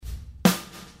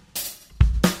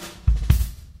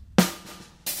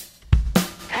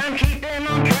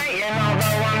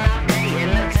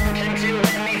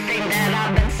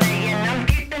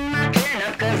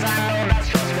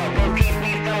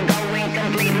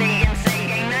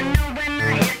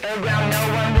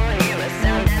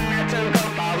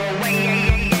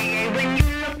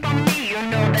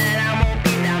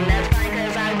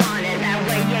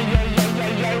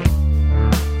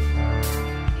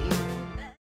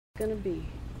gonna be.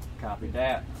 Copy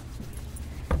that.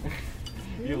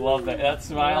 You love that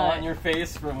smile on your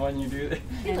face from when you do that.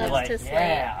 He loves like, to slate.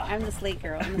 yeah. I'm the slate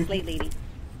girl. I'm the slate lady.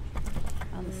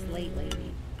 I'm the slate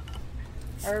lady.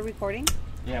 Are we recording?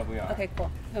 Yeah, we are. Okay, cool.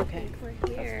 Okay. We're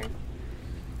here.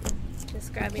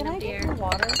 Just grabbing Can a I beer. get your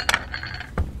water?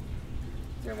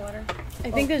 Is there water?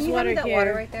 I think there's can you water hand me that here.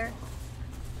 water right there?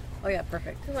 Oh yeah,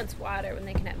 perfect. Who wants water when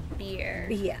they can have beer?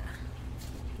 Yeah.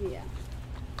 Yeah.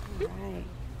 All right.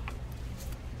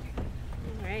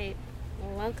 All right.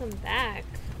 Well, welcome back.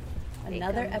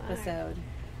 Another Welcome back. episode.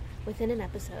 Within an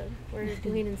episode. We're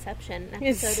doing Inception.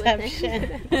 Episode within Inception.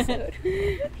 an episode.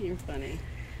 You're funny.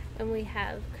 And we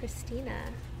have Christina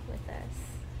with us.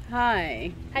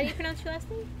 Hi. How do you pronounce your last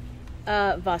name?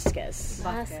 Vasquez.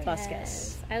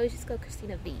 Vasquez. I always just go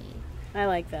Christina V. I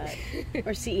like that.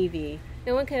 Or CEV.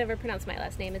 No one could ever pronounce my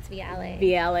last name. It's Viale.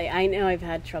 Viale. I know I've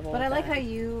had trouble But with I like that. how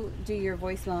you do your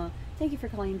voicemail. Thank you for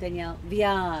calling Danielle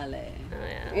Viale. Oh,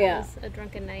 yeah. Yeah. It was a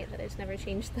drunken night that I just never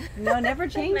changed the... No, never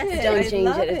change it. Don't I change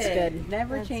love it. It's good.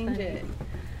 Never That's change funny. it.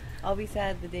 I'll be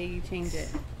sad the day you change it.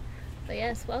 But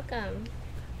yes, welcome.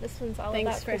 This one's all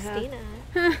Thanks about for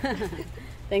Christina.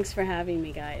 Thanks for having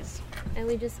me, guys. And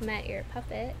we just met your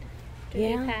puppet, Dirty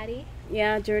Yeah. Patty.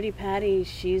 Yeah, Dirty Patty.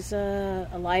 She's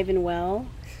alive and well.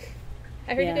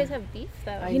 I heard Yeah. you guys have beef,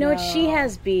 though. You know what? She know.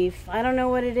 has beef. I don't know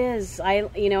what it is. I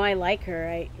like her.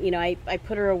 I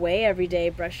put her away every day,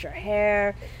 brush her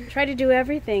hair, try to do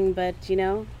everything, but What do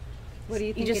you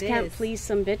you think just it can't is? please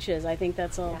some bitches. I think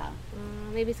that's all. Yeah.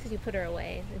 Maybe it's because you put her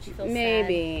away and she feels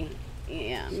Maybe.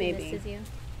 Yeah, sad. She maybe. misses you.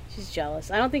 She's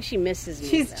jealous. I don't think she misses me.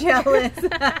 She's though. jealous.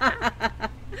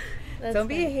 That's Don't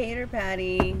be a fine. hater,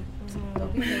 Patty.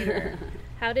 Don't be a hater.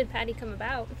 How did Patty come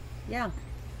about? Yeah.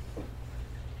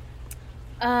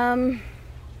 How was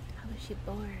she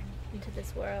born into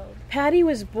this world? Patty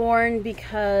was born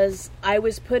because I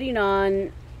was putting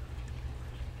on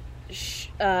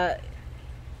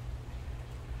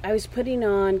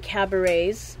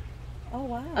cabarets, Oh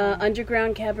wow.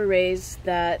 underground cabarets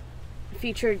that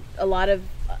featured a lot of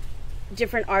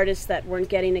different artists that weren't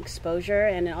getting exposure,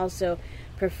 and also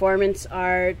performance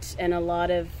art and a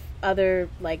lot of other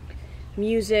like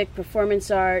music, performance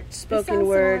art, This spoken sounds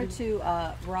word.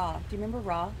 similar to Raw. Do you remember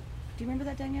Raw? Do you remember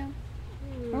that, Danielle?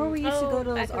 Remember we used to go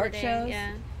to back those in the art day, shows,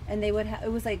 Yeah. and they would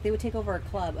it was like they would take over a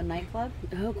club, a nightclub,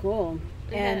 Oh, cool.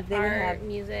 And they would art, have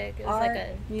music. It was art, like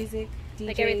a music, DJs.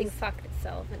 like everything fucked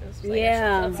itself, and it was just like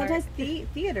Yeah. a show of Sometimes art.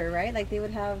 theater, right? Like they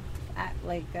would have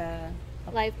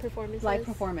live performances. live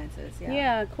performances. Yeah.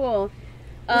 Yeah, cool.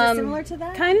 Was it similar to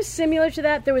that? Kind of similar to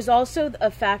that. There was also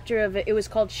a factor of it was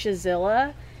called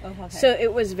Shazilla. Oh, okay. So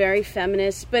it was very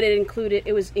feminist, but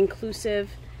it was inclusive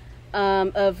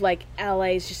of like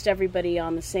allies, just everybody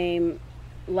on the same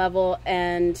level.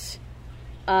 And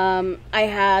I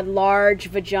had large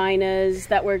vaginas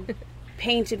that were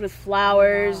painted with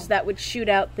flowers Wow. that would shoot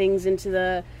out things into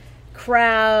the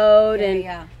crowd. Yeah, and,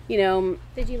 yeah.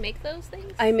 Did you make those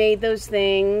things? I made those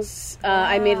things.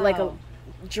 I made like a Wow.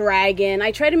 dragon.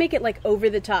 I tried to make it like over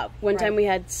the top. One time Right. we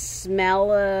had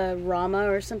Smell-a-Rama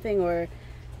or something, or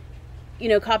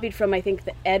copied from, I think,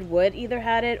 the Ed Wood either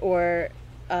had it or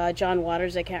John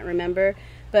Waters. I can't remember,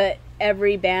 but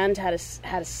every band had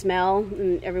a smell,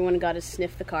 and everyone got to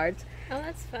sniff the cards. Oh,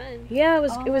 that's fun. Yeah, it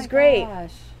was Oh it was my great.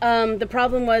 gosh. The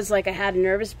problem was like I had a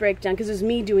nervous breakdown because it was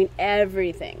me doing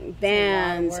everything: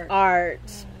 bands, work.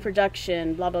 art,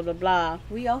 production, blah blah blah blah.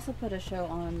 We also put a show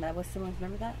on that was similar.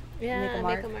 Remember that? Yeah, Make a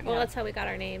Mark. Well, Yeah. that's how we got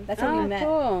our name. That's how we Oh, met.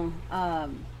 cool.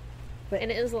 But And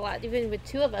it was a lot, even with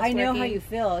two of us I know working. how you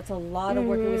feel. It's a lot of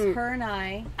work. It was her and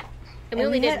I. And we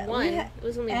only we did had- one. we had- It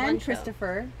was only and one show.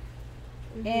 Christopher.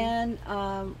 And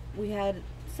we had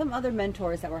some other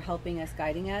mentors that were helping us,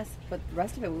 guiding us. But the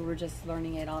rest of it, we were just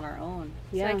learning it on our own.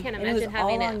 So Yeah. I can't And it was imagine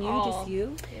having all it on you, all. just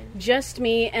you. Just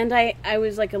me, and I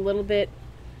was like a little bit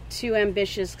too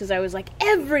ambitious because I was like,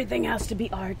 everything has to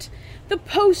be art. The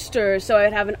poster, so I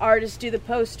would have an artist do the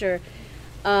poster.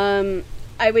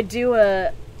 I would do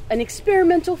an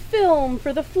experimental film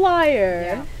for the flyer.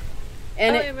 Yeah.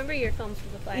 And I remember your films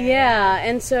from the flyer. yeah,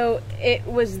 and so it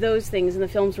was those things, and the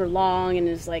films were long, and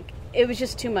it was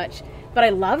just too much. But I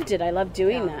loved it. I loved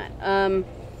doing Yeah. that.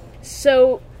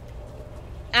 So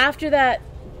after that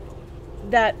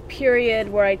period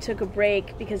where I took a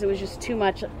break because it was just too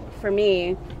much for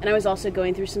me, and I was also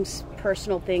going through some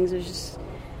personal things. It was just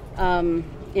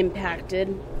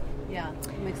impacted. Yeah,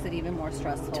 it makes it even more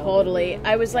stressful. Totally.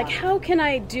 I was like, how can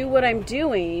I do what I'm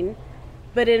doing,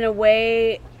 but in a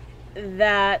way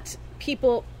that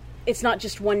people, it's not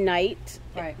just one night.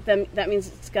 Right. That means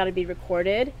it's got to be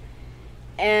recorded.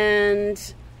 And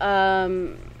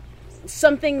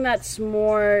something that's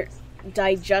more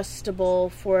digestible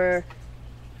for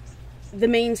the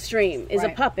mainstream is a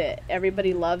puppet.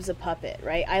 Everybody loves a puppet,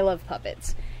 right? I love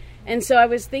puppets. And so I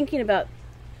was thinking about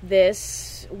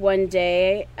this one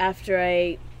day after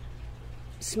I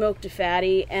smoked a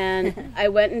fatty, and I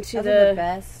went into the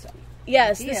best.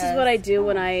 Yes, ideas. this is what I do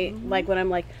when I when I'm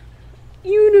like,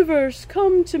 universe,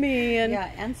 come to me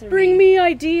and bring me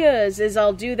ideas. Is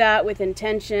I'll do that with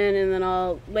intention, and then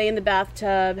I'll lay in the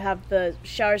bathtub, have the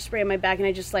shower spray on my back, and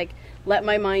I just like let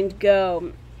my mind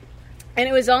go. And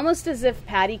it was almost as if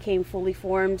Patty came fully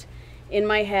formed in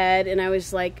my head, and I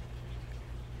was like,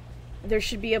 there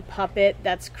should be a puppet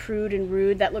that's crude and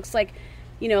rude that looks like,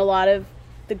 a lot of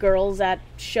the girls at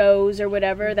shows or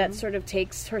whatever, that sort of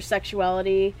takes her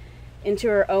sexuality into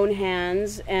her own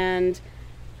hands. And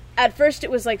at first it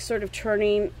was like sort of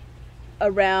turning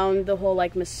around the whole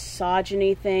like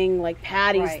misogyny thing, like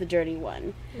Patty's the dirty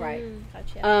one. Right.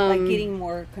 Gotcha. Like getting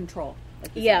more control.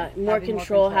 Like having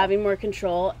more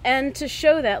control. And to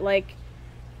show that, like,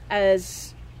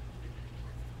 as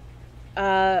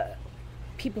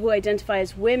people who identify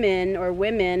as women or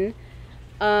women,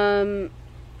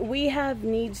 we have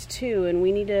needs too, and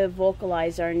we need to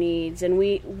vocalize our needs. And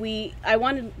I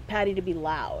wanted Patty to be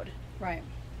loud. Right.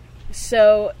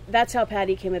 So that's how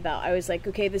Patty came about. I was like,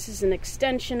 okay, this is an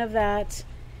extension of that.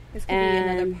 This could be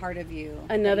another part of you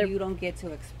that you don't get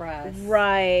to express.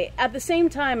 Right. At the same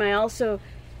time, I also,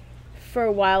 for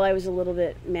a while, I was a little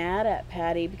bit mad at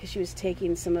Patty because she was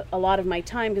taking a lot of my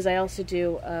time, because I also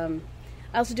do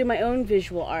my own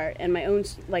visual art and my own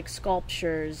like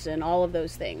sculptures and all of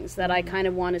those things that I kind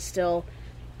of want to still,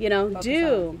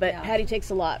 do. But Patty takes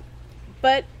a lot.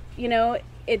 But,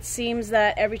 it seems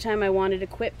that every time I wanted to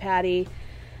quit Patty,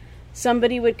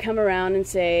 somebody would come around and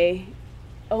say,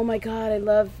 oh my God,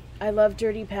 I love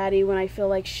Dirty Patty. When I feel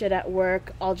like shit at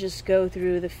work, I'll just go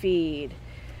through the feed.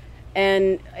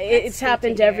 And it's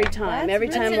happened every time. Every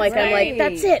time, like, I'm like,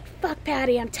 that's it. Fuck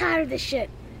Patty. I'm tired of this shit.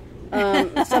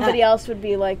 Somebody else would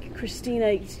be like,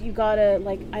 Christina, you gotta,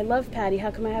 like, I love Patty. How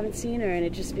come I haven't seen her? And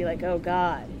it'd just be like, oh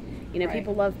God.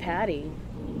 People love Patty.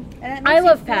 And I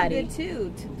love Patty. Good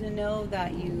too, to know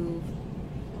that you've,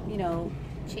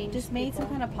 Changed just made people. some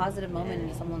kind of positive moment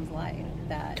in someone's life.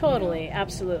 That Totally,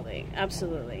 absolutely.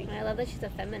 And I love that she's a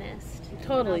feminist.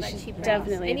 Totally, she's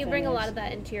definitely. And you bring a feminist. lot of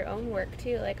that into your own work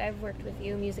too. Like, I've worked with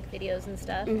you, music videos and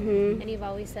stuff, Mm-hmm. and you've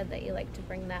always said that you like to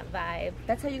bring that vibe.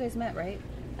 That's how you guys met, right?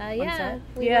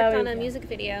 We worked on a music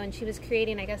video, and she was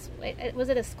creating, I guess, was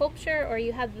it a sculpture, or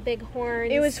you had the big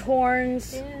horns? It was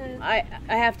horns. Yeah.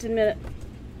 I have to admit,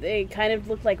 they kind of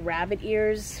looked like rabbit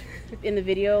ears in the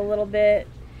video a little bit.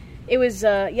 It was,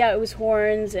 it was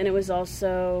horns, and it was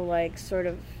also like sort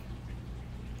of,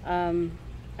 I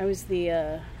was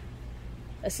the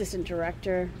assistant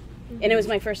director, and it was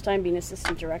my first time being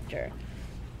assistant director.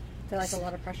 So like a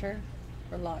lot of pressure?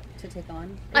 Or a lot to take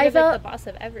on? I felt like the boss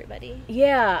of everybody.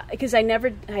 Yeah, because I never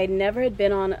had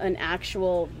been on an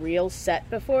actual real set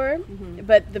before.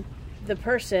 But the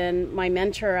person, my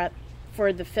mentor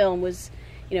for the film was,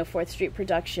 4th Street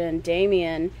Production,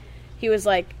 Damien. He was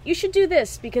like, you should do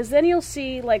this, because then you'll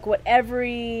see like what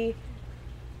every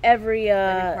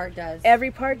part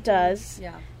does.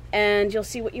 Yeah. And you'll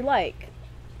see what you like.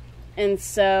 And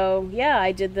so,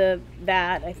 I did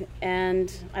that,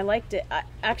 and I liked it. I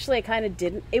kind of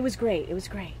didn't. It was great. It was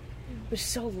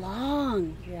so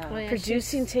long. Yeah. Oh, yeah,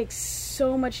 producing takes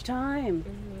so much time.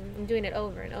 And doing it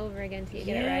over and over again till you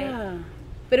get it right.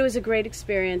 But it was a great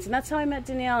experience, and that's how I met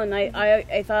Danielle. And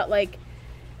I thought, like,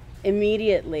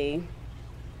 immediately,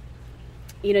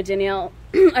 Danielle,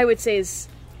 I would say, is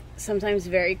sometimes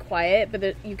very quiet,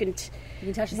 but you can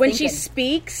tell she's when thinking. She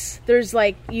speaks, there's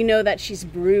like, that she's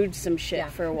brewed some shit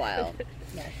for a while.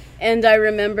 Yes. And I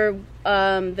remember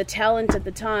the talent at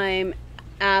the time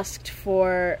asked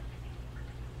for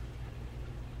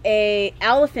a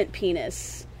elephant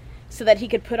penis so that he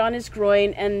could put on his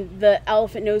groin and the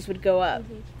elephant nose would go up.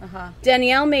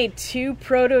 Danielle made 2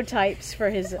 prototypes for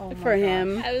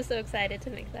him. I was so excited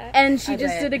to make that. And she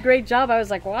did a great job. I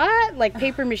was like, what? Like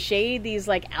paper mache, these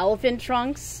like elephant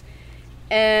trunks.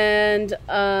 And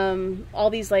all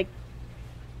these like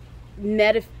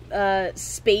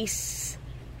space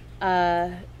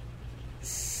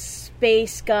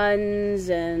guns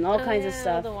and all kinds of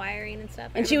stuff. The wiring and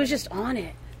stuff. And she was just on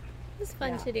it. It was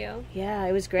fun to do. Yeah,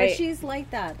 it was great. But she's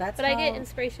like that. I get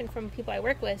inspiration from people I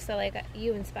work with. So like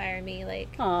you inspire me. Like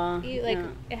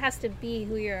it has to be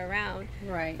who you're around.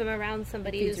 Right. If I'm around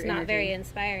somebody who's not very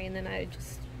inspiring, then I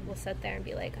just will sit there and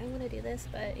be like, I want to do this,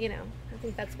 but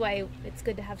think that's why it's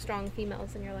good to have strong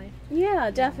females in your life.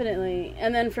 Yeah, definitely.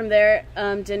 And then from there,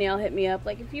 Danielle hit me up,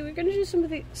 like, if you were going to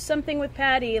do something with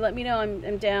Patty, let me know.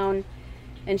 I'm down.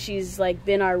 And she's, like,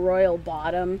 been our royal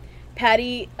bottom.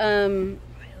 Patty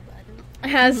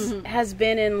has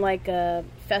been in, like, a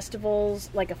festival,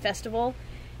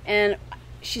 and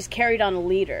she's carried on a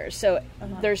leader. So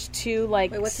there's two,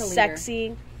 like, what's a sexy...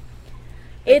 Like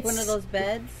it's one of those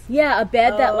beds? Yeah, a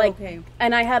bed that, like... Okay.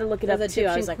 And I had to look it up, too.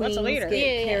 I was like, what's a leader?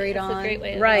 Carried that's on. a great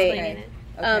way of Right. explaining it.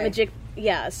 Okay.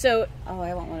 Yeah, so... Oh,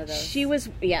 I want one of those. She was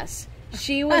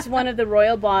one of the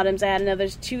royal bottoms. I had another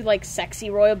two, like,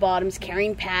 sexy royal bottoms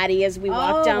carrying Patty as we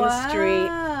walked down the street.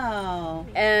 Wow.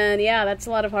 And, yeah, that's a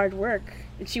lot of hard work.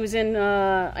 She was in,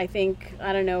 I think,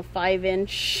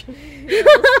 5-inch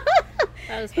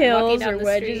That was hills or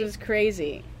wedges. It was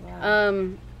crazy. Wow.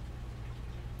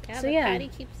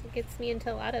 Patty gets me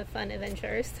into a lot of fun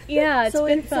adventures. Yeah, it's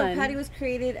been fun. So Patty was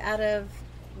created out of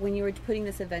when you were putting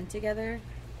this event together,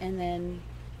 and then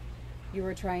you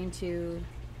were trying to...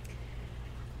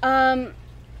 where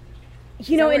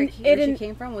she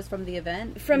came from was from the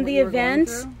event? From the event,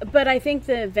 but I think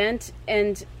the event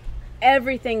and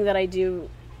everything that I do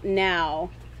now,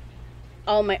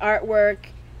 all my artwork,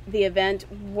 the event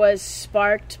was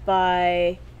sparked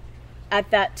by,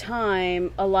 at that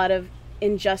time, a lot of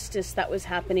injustice that was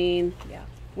happening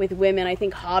with women. I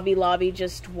think Hobby Lobby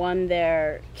just won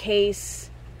their case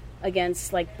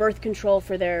against, like, birth control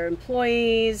for their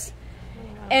employees.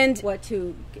 And what,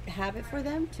 to have it for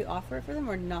them? To offer it for them,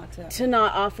 or not to? To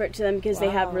not offer it to them because they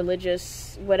have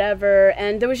religious whatever.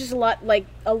 And there was just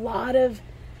a lot of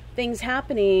things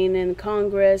happening in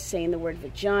Congress saying the word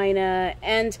vagina.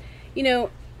 And,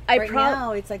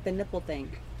 now it's like the nipple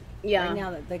thing. Yeah. Right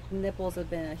now, the nipples have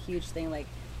been a huge thing. Like,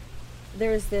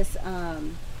 there's this,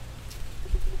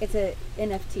 it's a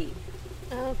NFT.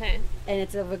 Oh, okay. And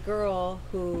it's of a girl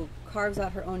who carves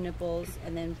out her own nipples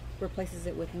and then replaces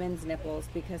it with men's nipples,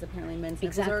 because apparently men's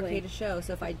nipples are okay to show.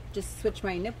 So if I just switch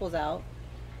my nipples out,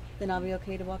 then I'll be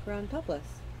okay to walk around topless.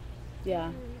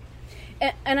 Yeah.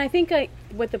 And I think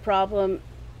with the problem,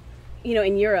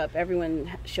 in Europe,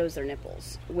 everyone shows their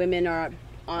nipples. Women are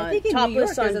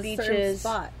topless on beaches. Certain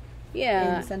spot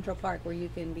in Central Park where you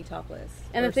can be topless.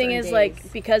 And the thing is, days.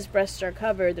 Like, because breasts are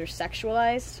covered, they're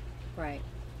sexualized. Right.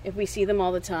 If we see them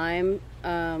all the time,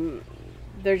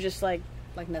 they're just like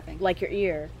nothing, like your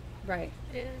ear. Right.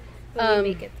 Yeah. But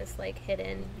we make it this, like,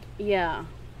 hidden. Yeah.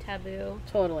 Taboo.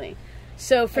 Totally.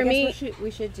 So for me,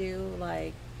 we should do,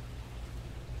 like,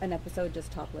 an episode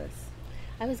just topless.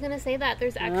 I was gonna say that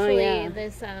there's actually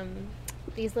this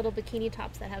these little bikini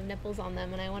tops that have nipples on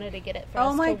them, and I wanted to get it for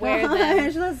us to wear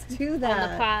them. Let's do that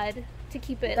on the pod to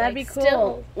keep it. That'd be cool.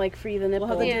 Still. Like, free the nipple.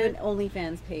 We'll have to do an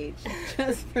OnlyFans page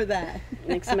just for that.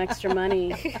 Make some extra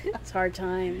money. It's hard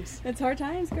times. It's hard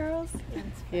times, girls.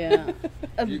 Yeah.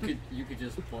 You could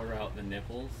just blur out the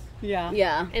nipples. Yeah.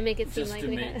 Yeah. And make it seem just like to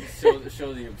we make had...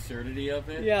 show the absurdity of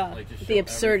it. Yeah. Like, just the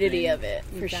absurdity everything.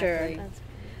 of it, for sure. That's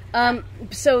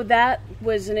so that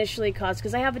was initially caused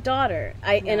because I have a daughter.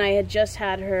 And I had just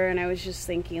had her, and I was just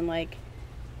thinking, like,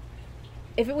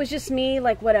 if it was just me,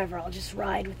 like, whatever, I'll just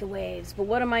ride with the waves. But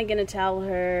what am I going to tell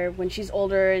her when she's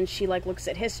older and she, like, looks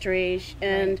at history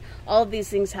and all of these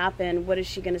things happen? What is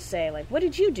she going to say? Like, what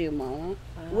did you do, Mama?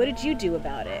 What did you do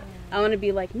about it? I want to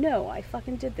be like, no, I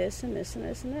fucking did this and this and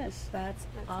this and this. That's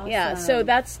awesome. Yeah, so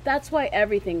that's why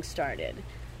everything started.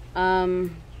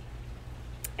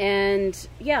 And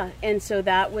so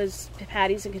that was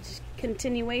Patty's a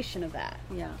continuation of that.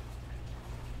 Yeah.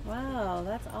 Wow,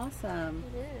 that's awesome.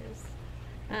 It is.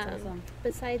 That's awesome.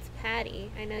 Besides Patty,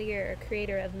 I know you're a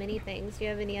creator of many things. Do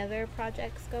you have any other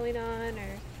projects going on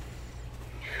or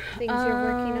things you're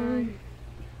working on?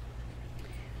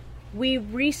 We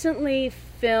recently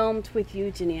filmed with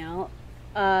you, Danielle,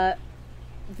 The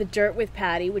Dirt with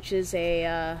Patty, which is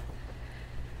a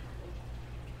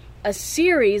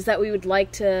series that we would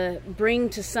like to bring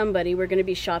to somebody. We're going to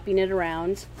be shopping it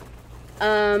around.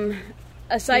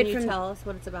 Aside Can you from tell us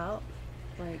what it's about?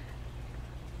 Like,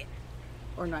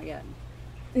 or not yet?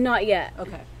 Not yet.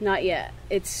 Okay. Not yet.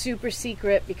 It's super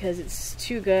secret because it's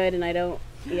too good and I don't...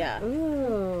 Yeah.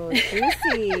 Ooh,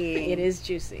 juicy. It is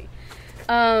juicy.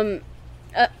 Other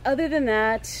than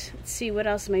that, let's see, what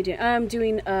else am I doing? I'm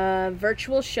doing a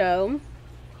virtual show.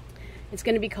 It's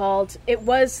going to be called... It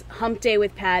was Hump Day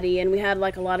with Patty, and we had,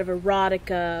 like, a lot of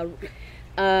erotica.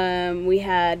 We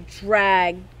had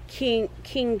drag kings,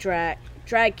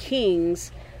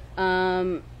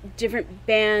 different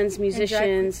bands,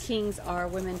 musicians. Drag kings are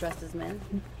women dressed as men.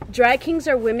 Drag kings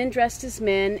are women dressed as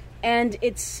men, and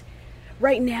it's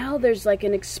right now there's like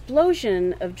an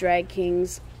explosion of drag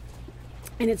kings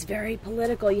and it's very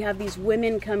political. You have these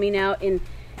women coming out in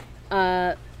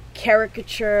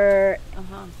caricature,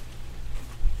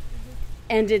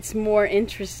 and it's more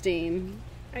interesting.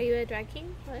 Are you a drag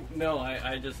king? What? No,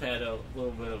 I just had a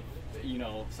little bit of,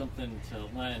 something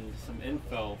to lend, some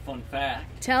info, fun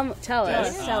fact. Tell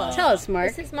us,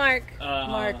 Mark. This is Mark.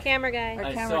 Mark, camera guy.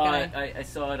 I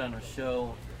saw it on a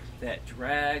show that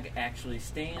drag actually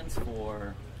stands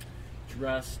for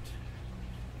dressed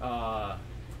gotta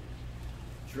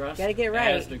get it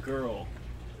right. as the girl.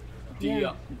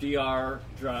 DR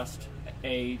dressed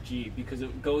AG, because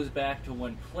it goes back to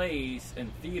when plays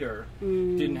and theater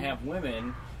didn't have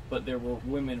women, but there were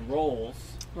women roles.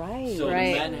 Right. So the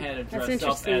men had to dress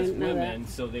up as women,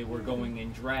 so they were going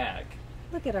in drag.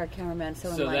 Look at our cameraman, so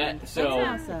enlightened. That's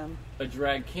awesome. A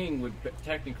drag king would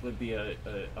technically be a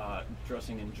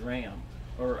dressing in dram.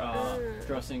 Or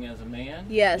dressing as a man?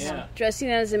 Yes, dressing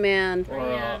as a man. Or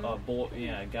a boy,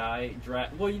 guy.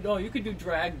 Drag. Well, you could do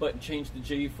drag, but change the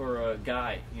G for a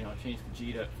guy. Change the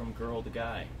G from girl to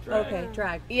guy. Drag. Okay,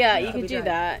 drag. Yeah, you could do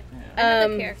that. I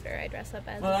have a character I dress up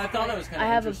as. Well, I thought it was kind of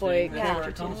I have a boy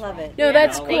character. I love it. No,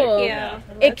 that's cool. Thank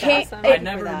you. It came. Awesome. I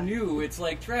never knew. It's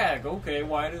like drag. Okay,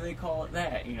 why do they call it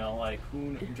that? Like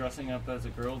who dressing up as a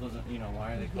girl doesn't.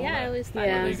 Why are they calling it? I always thought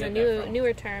it was a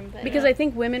newer term. But because I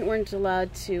think women weren't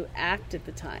allowed to act at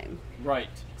the time. Right.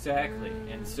 Exactly.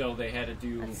 And so they had to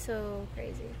do. That's so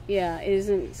crazy. Yeah, it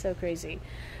isn't so crazy.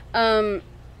 But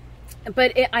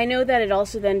I know that it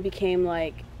also then became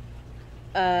like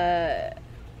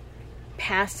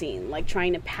passing, like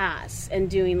trying to pass and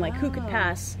doing like who could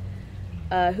pass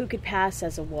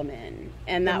as a woman,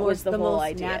 and that was the whole most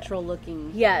idea. Natural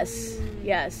looking. Yes.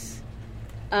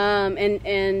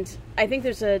 And I think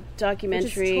there's a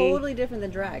documentary. Which is totally different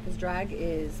than drag, because drag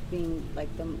is being like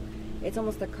it's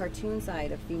almost the cartoon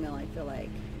side of female. I feel like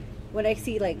when I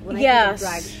see think of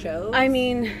drag shows. I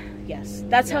mean, yes,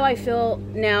 that's how I feel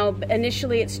now.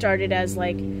 Initially, it started as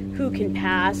like who can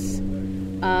pass,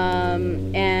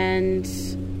 and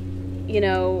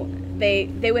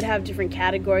they would have different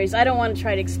categories. I don't want to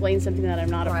try to explain something that I'm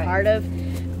not a part of,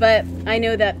 but I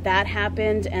know that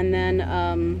happened, and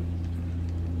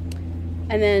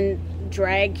then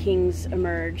drag kings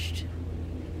emerged.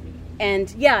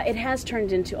 And it has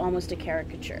turned into almost a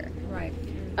caricature. Right.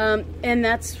 And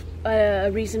that's a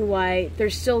reason why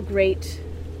there's still great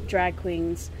drag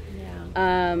queens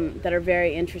that are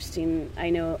very interesting. I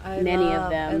know many of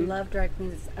them. I love drag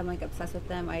queens. I'm like obsessed with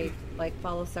them. I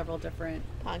follow several different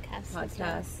podcasts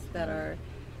that are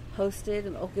hosted.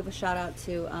 And I'll give a shout out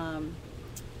to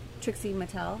Trixie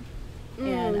Mattel.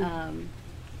 And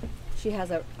she has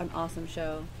an awesome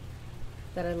show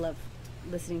that I love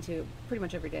listening to pretty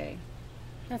much every day.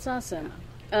 That's awesome.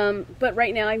 But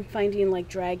right now I'm finding like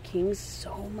drag kings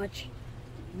so much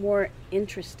more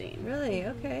interesting. Really?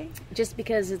 Okay. Just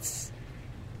because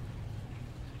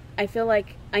I feel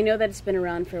like, I know that it's been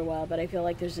around for a while, but I feel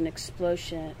like there's an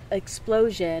explosion,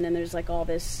 and there's like all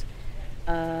this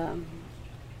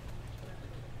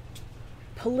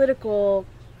political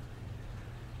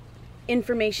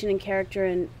information and character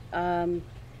and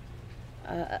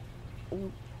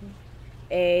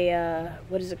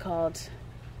what is it called?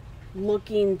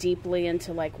 Looking deeply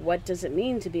into like what does it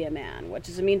mean to be a man? What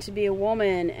does it mean to be a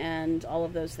woman? And all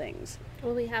of those things.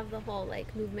 Well, we have the whole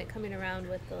like movement coming around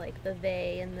with the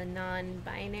they and the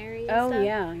non-binary. And oh stuff.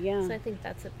 Yeah. So I think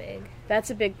that's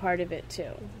a big part of it too.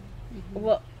 Mm-hmm.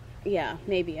 Well, yeah,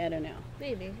 maybe, I don't know.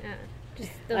 Maybe,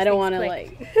 just I don't want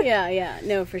to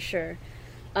no, for sure.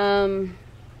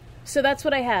 So that's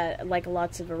what I had, like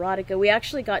lots of erotica. We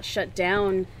actually got shut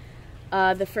down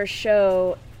the first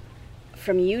show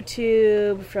from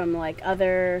YouTube, from like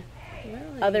other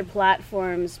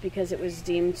platforms, because it was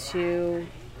deemed to,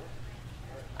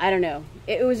 I don't know.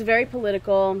 It was very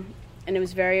political and it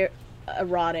was very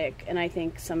erotic, and I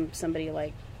think somebody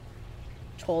like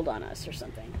told on us or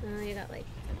something. You got like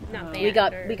not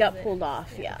banned. We got pulled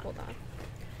off. Yeah. Pulled off.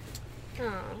 Oh,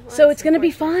 well, so it's going to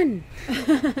be fun.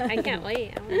 I can't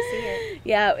wait. I want to see it.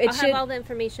 Yeah, I'll have all the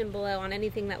information below on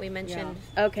anything that we mentioned.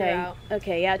 Yeah.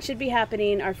 Okay. Yeah, it should be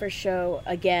happening. Our first show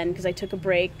again, because I took a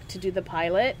break to do the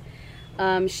pilot.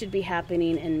 Should be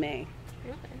happening in May.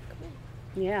 Okay, cool.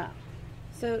 Yeah.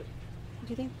 So, do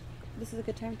you think this is a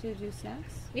good time to do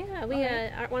snacks? Yeah,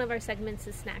 one of our segments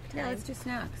is snack time. Yeah, let's do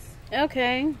snacks.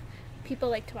 Okay. People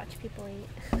like to watch people eat.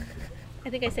 I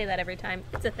think I say that every time.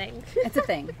 It's a thing. It's a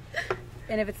thing.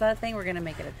 And if it's not a thing, we're going to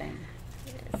make it a thing.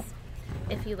 Yes.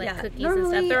 If you like cookies and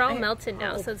stuff, they're all melted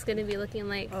now, so it's going to be looking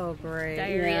like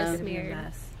diarrhea smeared.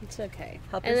 It's okay.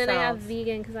 Help yourselves. Then I have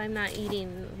vegan because I'm not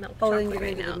eating milk chocolate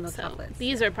right now. So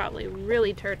these are probably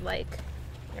really turd-like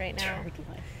right now.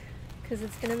 because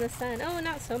it's been in the sun. Oh,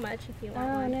 not so much if you want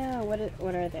Oh, one. no.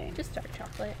 What are they? Just dark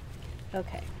chocolate.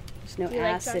 Okay. There's no You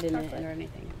like acid dark in it chocolate? or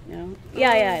anything. No?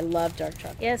 Yeah, I love dark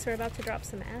chocolate. Yes, we're about to drop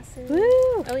some acid. Woo!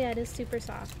 Oh, yeah, it is super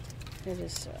soft. It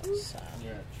is so soft.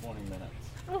 You're at 20 minutes.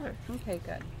 Oh, Okay,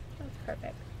 good. that's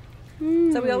perfect.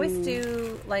 So we always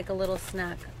do like a little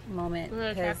snack moment.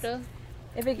 Little 'cause tractor?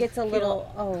 if it gets a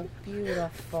little, oh,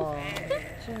 beautiful.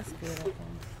 Just beautiful.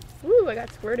 Ooh, I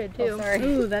got squirted too. Oh, sorry.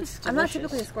 Ooh, that's delicious. I'm not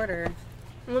typically a squirter.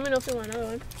 Let me know if you want another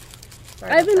one.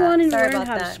 Sorry I've been about that. wanting to Sorry learn about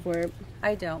how to that. squirt.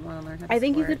 I don't want to learn how to I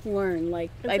think you squirt. could learn.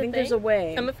 Like, That's I the think there's a thing?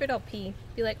 way. I'm afraid I'll pee.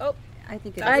 Be like, oh, I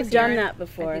think it I've is. done urine. that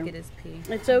before. I think it is pee.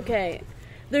 It's okay.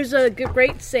 There's a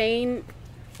great saying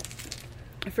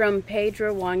from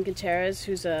Pedro Juan Gutierrez,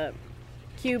 who's a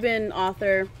Cuban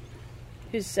author,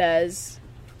 who says,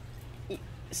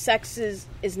 sex is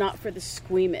not for the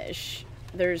squeamish.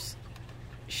 There's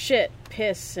shit,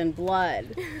 piss, and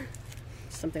blood.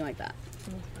 Something like that.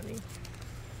 that's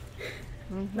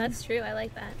funny. That's true. I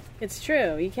like that. It's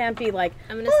true. You can't be like,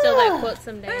 I'm gonna steal that quote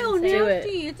someday. Oh, and say do it. it.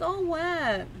 nasty. It's all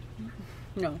wet.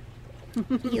 No.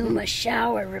 you must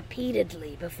shower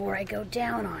repeatedly before I go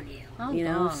down on you. Oh, You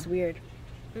know, God. it's weird.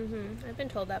 I've been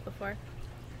told that before.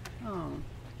 Oh.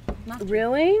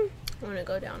 Really? I want to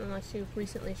go down unless you've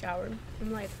recently showered.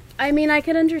 I'm like, I mean, I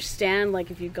could understand,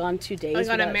 like, if you've gone 2 days I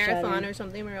got a without marathon showering. or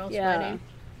something where I was Yeah. sweating.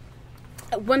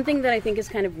 One thing that I think is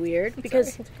kind of weird,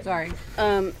 because Sorry.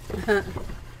 I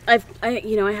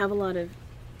have a lot of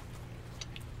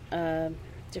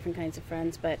different kinds of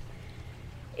friends, but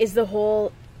is the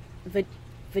whole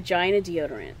vagina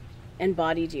deodorant and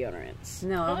body deodorants.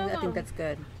 No, I Oh. think that's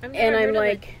good. I've never And heard I'm of a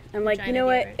like, you vagina know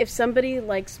what? deodorant. If somebody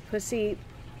likes pussy,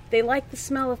 they like the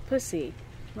smell of pussy.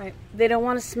 Right. They don't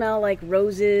want to smell like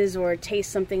roses or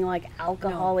taste something like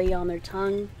alcohol-y on their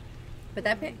tongue. But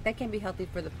that can be healthy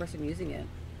for the person using it.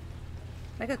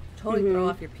 That could totally throw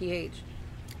off your pH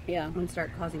Yeah. and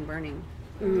start causing burning.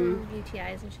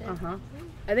 UTIs and shit. Uh-huh.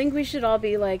 I think we should all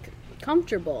be like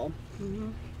comfortable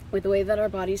with the way that our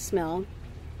bodies smell.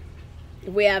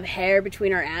 If we have hair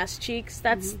between our ass cheeks,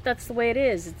 that's the way it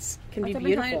is. It can be I've been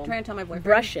beautiful. trying to tell my boyfriend.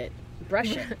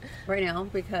 Brush it right now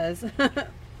because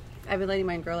I've been letting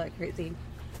mine grow like crazy.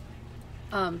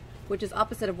 Which is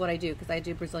opposite of what I do because I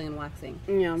do Brazilian waxing.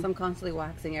 Yeah. So I'm constantly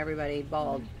waxing everybody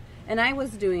bald. And I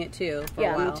was doing it too for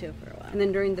a while. me too for a while. And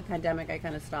then during the pandemic I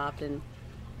kind of stopped and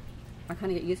I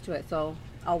kind of get used to it. So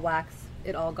I'll wax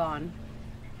it all gone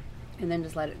and then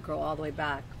just let it grow all the way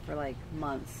back for like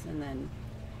months and then...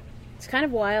 It's kind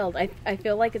of wild. I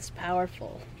feel like it's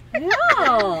powerful.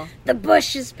 Yeah. The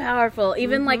bush is powerful.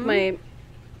 Even like my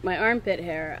armpit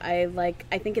hair, I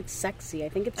think it's sexy. I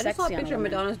think it's I sexy just saw a on picture of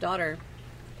woman. Madonna's daughter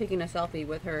taking a selfie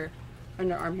with her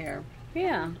underarm hair.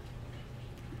 Yeah.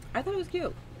 I thought it was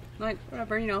cute. Like,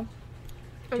 whatever, you know.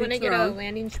 I'm gonna Toots get their a own.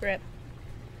 landing script.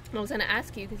 I was gonna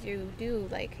ask you because you do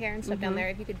like hair and stuff down there.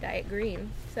 If you could dye it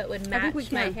green so it would think we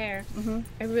match my can. hair.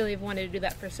 I really have wanted to do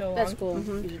that for so long. That's cool.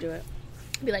 You should do it.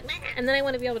 Be like, "Meh," and then I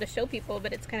want to be able to show people,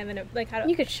 but it's kind of in a like how do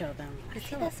You could show them. I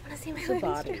just want to see my It's a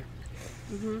landing body.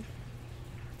 strip.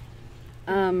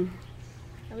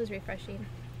 That was refreshing.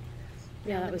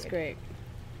 Yeah, that was great.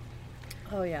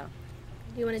 Oh, yeah.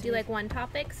 Do you want to do like one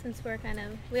topic since we're kind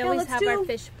of we Yeah, always let's have our do-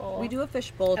 fishbowl. We do a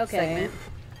fishbowl Okay. segment.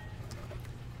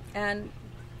 And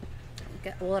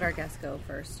we'll let our guests go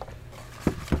first.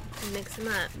 and mix them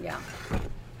up. Yeah.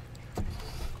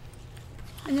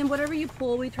 And then whatever you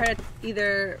pull, we try to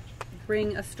either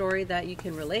bring a story that you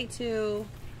can relate to,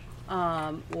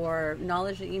 or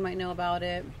knowledge that you might know about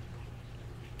it.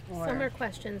 Or Some are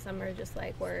questions, some are just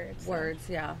like words. words,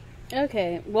 yeah.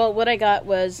 Okay. Well, what I got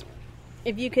was,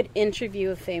 if you could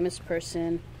interview a famous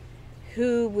person,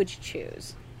 who would you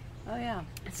choose? Oh, yeah.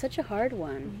 It's such a hard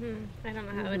one. I don't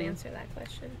know how I would answer that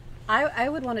question. I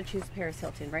would want to choose Paris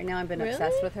Hilton. Right now I've been Really?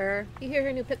 obsessed with her. You hear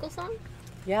her new pickle song?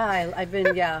 Yeah,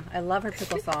 I love her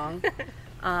pickle song.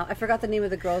 I forgot the name of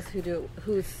the girls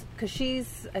because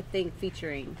she's, I think,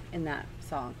 featuring in that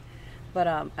song. But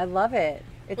I love it.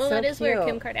 It's Well, so that is cute. where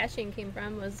Kim Kardashian came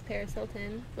from, was Paris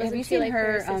Hilton. Have Wasn't you she, seen like,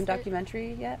 her assistant?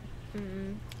 documentary yet?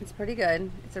 It's pretty good.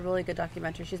 It's a really good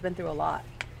documentary. She's been through a lot.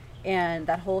 And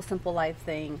that whole Simple Life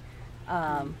thing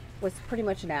was pretty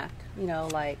much an act. You know,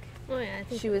 like Oh, yeah, I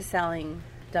think she was selling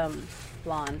dumb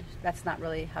blonde. That's not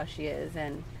really how she is.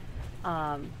 And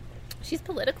she's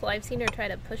political. I've seen her try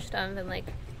to push stuff and like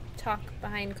talk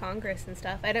behind Congress and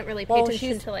stuff. I don't really pay well,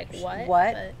 attention she's to like what.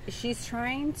 What? But She's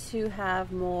trying to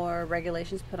have more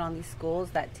regulations put on these schools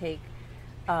that take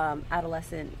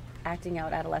acting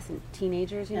out adolescent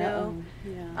teenagers, you know.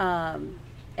 Yeah.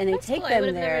 And they that's take cool. them I would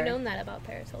have there. never known that about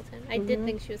Paris Hilton. I did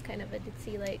think she was kind of a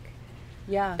ditzy, like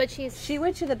Yeah, but she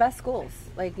went to the best schools.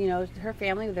 Like, you know, her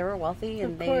family, they were wealthy,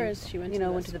 and she went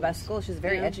to the best schools. She was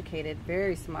very educated,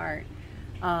 very smart,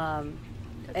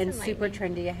 and super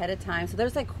trendy ahead of time. So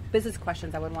there's like business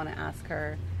questions I would want to ask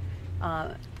her,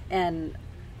 and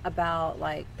about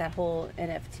like that whole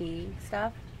NFT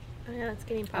stuff. Oh yeah, that's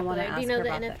getting popular. Do you know the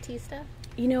NFT stuff?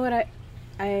 You know what,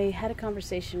 I had a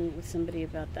conversation with somebody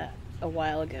about that a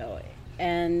while ago,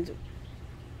 and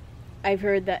I've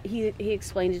heard that he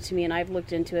explained it to me, and I've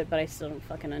looked into it, but I still don't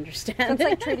fucking understand. So it's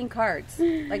like trading cards,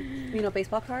 like, you know,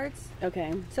 baseball cards.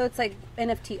 Okay. So it's like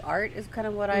NFT art is kind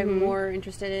of what I'm more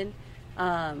interested in.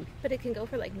 But it can go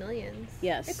for like millions.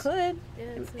 Yes, it could.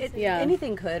 Yeah,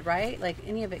 anything could, right? Like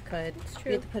any of it could. It's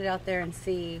true. You have to put it out there and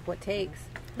see what takes.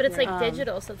 But it's like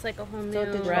digital, so it's like a whole new.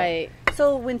 Right.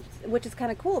 So which is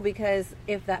kind of cool, because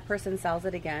if that person sells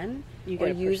it again or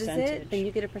uses it, then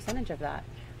you get a percentage of that.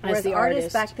 Whereas the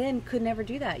artist back then could never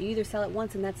do that. You either sell it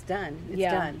once and that's done. It's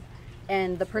done.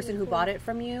 And the person who bought it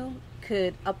from you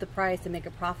could up the price and make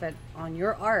a profit on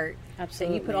your art.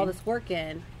 Absolutely. That you put all this work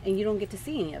in, and you don't get to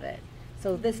see any of it.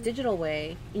 So this digital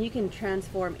way, and you can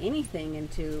transform anything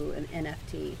into an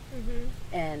NFT,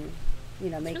 and, you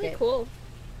know, make it's really it cool.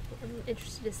 I'm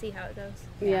interested to see how it goes.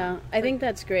 Yeah, I think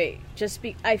that's great.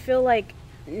 I feel like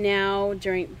now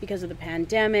because of the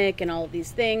pandemic and all of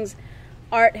these things,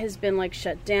 art has been like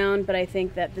shut down, but I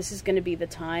think that this is going to be the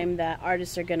time that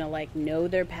artists are going to like know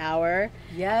their power.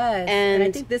 Yes, and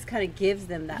I think this kind of gives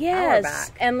them that power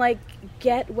back. And like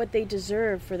get what they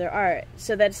deserve for their art,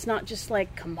 so that it's not just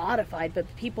like commodified,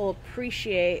 but people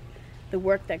appreciate the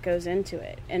work that goes into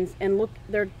it, and look,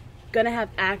 they're going to have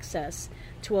access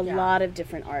to a lot of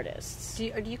different artists. Do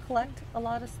you collect a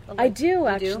lot of? I do,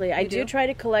 actually. I do try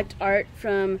to collect art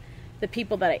from the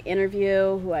people that I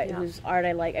interview, whose art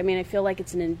I like. I mean, I feel like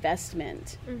it's an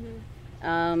investment.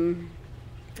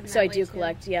 So I do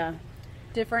collect,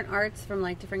 different arts from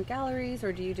like different galleries,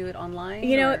 or do you do it online?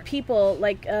 You know, people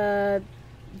like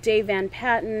Dave Van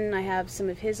Patten. I have some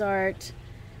of his art.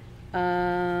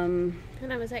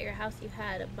 When I was at your house, you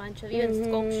had a bunch of even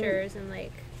sculptures and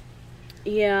like.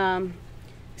 Yeah,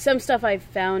 some stuff I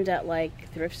found at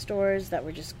like thrift stores that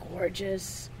were just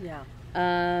gorgeous. Yeah.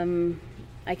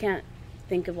 I can't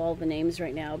think of all the names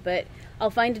right now, but I'll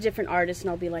find a different artist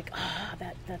and I'll be like,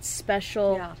 that's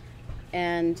special. Yeah.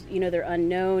 And, you know, they're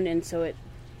unknown, and so it,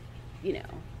 you know.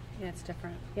 Yeah, it's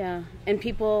different. Yeah. And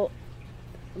people,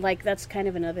 like, that's kind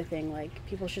of another thing. Like,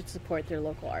 people should support their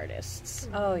local artists.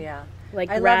 Oh, yeah. Like,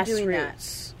 I grassroots. love doing that.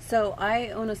 So I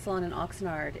own a salon in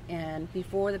Oxnard, and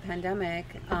before the pandemic,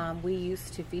 we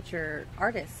used to feature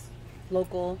artists,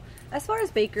 local, as far as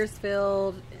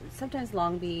Bakersfield, sometimes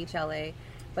Long Beach, LA,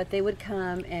 but they would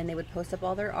come and they would post up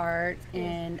all their art,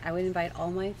 and I would invite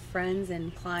all my friends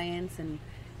and clients and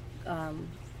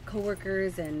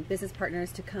co-workers and business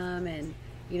partners to come and,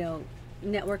 you know,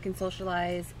 network and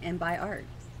socialize and buy art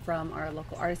from our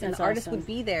local artists. And the artists would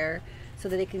be there so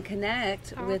that they can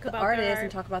connect with the artists and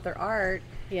talk about their art.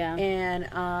 Yeah. And,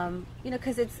 you know,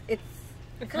 because it's I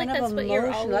feel like that's what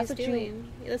you're always doing.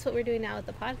 That's what we're doing now with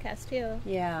the podcast, too.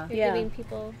 Yeah. You're giving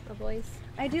people a voice.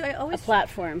 I do. I always... A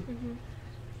platform. Mm-hmm.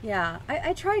 Yeah.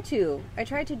 I try to. I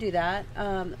try to do that.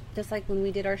 Just like when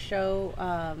we did our show,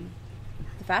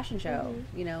 the fashion show,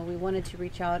 you know, we wanted to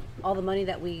reach out. All the money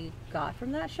that we got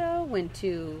from that show went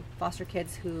to foster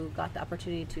kids who got the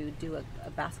opportunity to do a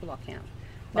basketball camp.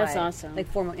 That's awesome.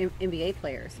 Like former NBA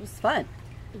players. It was fun.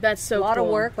 That's so cool. A lot of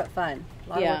work, but fun. A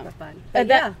lot of work, but fun.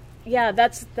 But yeah,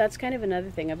 that's kind of another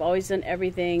thing. I've always done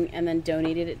everything and then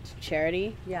donated it to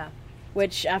charity. Yeah.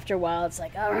 Which after a while, it's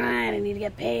like, all right, I need to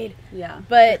get paid. Yeah.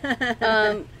 But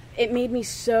it made me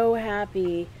so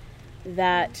happy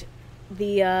that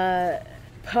the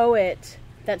poet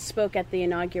that spoke at the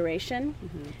inauguration,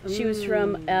 she was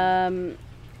from a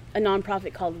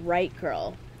nonprofit called Right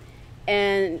Girl.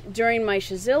 And during my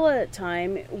Shazilla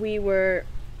time, we were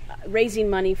raising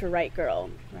money for Right Girl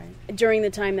during the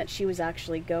time that she was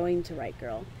actually going to Right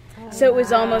Girl. So it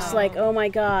was almost like, oh my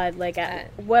God, like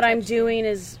what I'm doing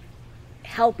is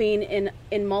helping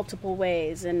in multiple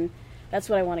ways, and that's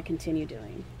what I want to continue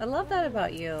doing. I love that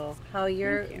about you, how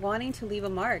you're wanting to leave a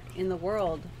mark in the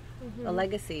world, a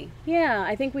legacy. Yeah,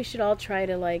 I think we should all try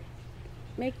to like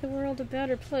make the world a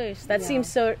better place. That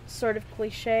seems so sort of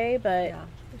cliche, but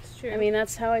it's true. I mean,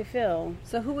 that's how I feel.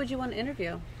 So who would you want to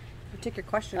interview? Take your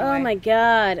question away. Oh my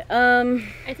God.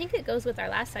 I think it goes with our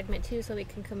last segment too, so we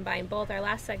can combine both. Our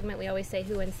last segment, we always say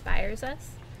who inspires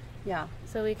us. Yeah.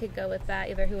 So we could go with that,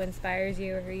 either who inspires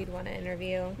you or who you'd want to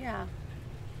interview. Yeah.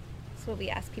 That's what we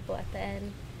ask people at the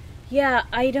end. Yeah,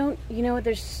 I don't, you know,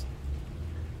 there's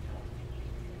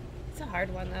It's a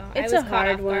hard one, though. It's I was a caught hard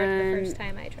off guard one. the first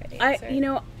time I tried to answer.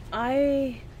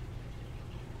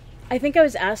 I think I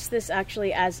was asked this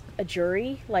actually as a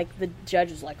jury. Like, the judge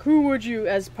was like, who would you,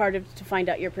 as part of, to find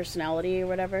out your personality or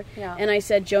whatever. Yeah. And I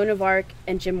said Joan of Arc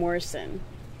and Jim Morrison.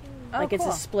 Like, it's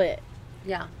a split.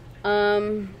 Yeah.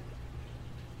 You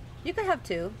could have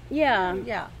two. Yeah.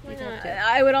 Yeah. You could have two.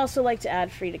 I would also like to add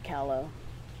Frida Kahlo.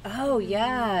 Oh,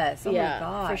 yes. Oh, yeah, my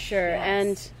gosh. for sure. Yes.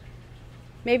 And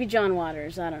maybe John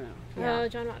Waters. I don't know. Yeah. Oh,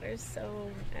 John Waters.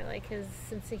 So I like his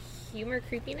sense of humor,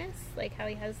 creepiness, like how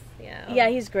he has. Yeah,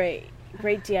 he's great.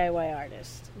 Great DIY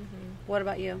artist. Mm-hmm. What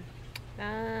about you?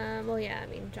 Well, yeah. I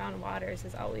mean, John Waters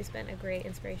has always been a great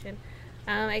inspiration.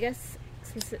 I guess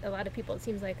since a lot of people, it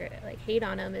seems like hate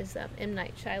on him, is M.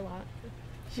 Night Shyamalan.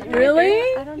 Really?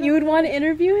 I don't know. You would want to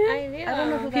interview him? I do. I don't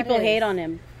know who people hate on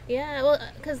him. Yeah, well,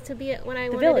 because when I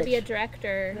wanted to be a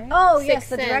director. Right? Oh, yes,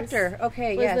 the director.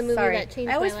 Okay, was yes, the movie sorry. that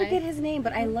changed I always my life. forget his name,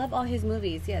 but I love all his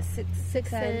movies. Yes,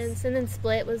 Sixth Sense. And then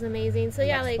Split was amazing. So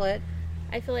yeah, like Split.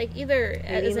 I feel like either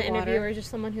as an interviewer or just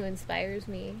someone who inspires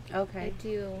me. Okay. I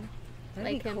do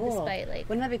like him cool. despite like.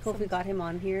 Wouldn't that be cool if we got him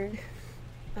on here?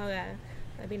 Oh yeah,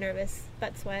 I'd be nervous.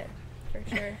 Butt sweat, for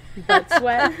sure. Butt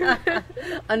sweat.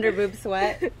 Under boob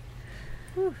sweat.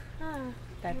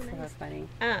 That's nice. funny.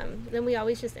 Then we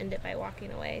always just end it by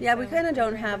walking away. Yeah, we kind of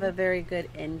don't have a very good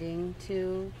ending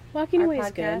to walking our away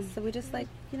podcast, is good. so we just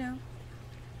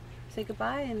say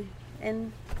goodbye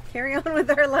and carry on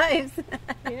with our lives.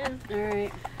 Yeah. All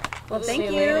right. Well,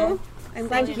 thank you. I'm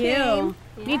glad you came.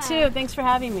 Yeah. Me too. Thanks for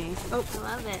having me. Oh, I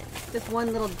love it. Just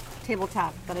one little table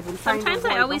tap that I've been trying to Sometimes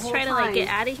avoid I always the whole try to time, get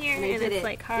out of here, and it's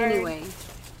like hard. Anyway,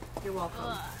 you're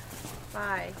welcome.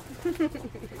 Bye.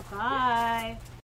 Bye.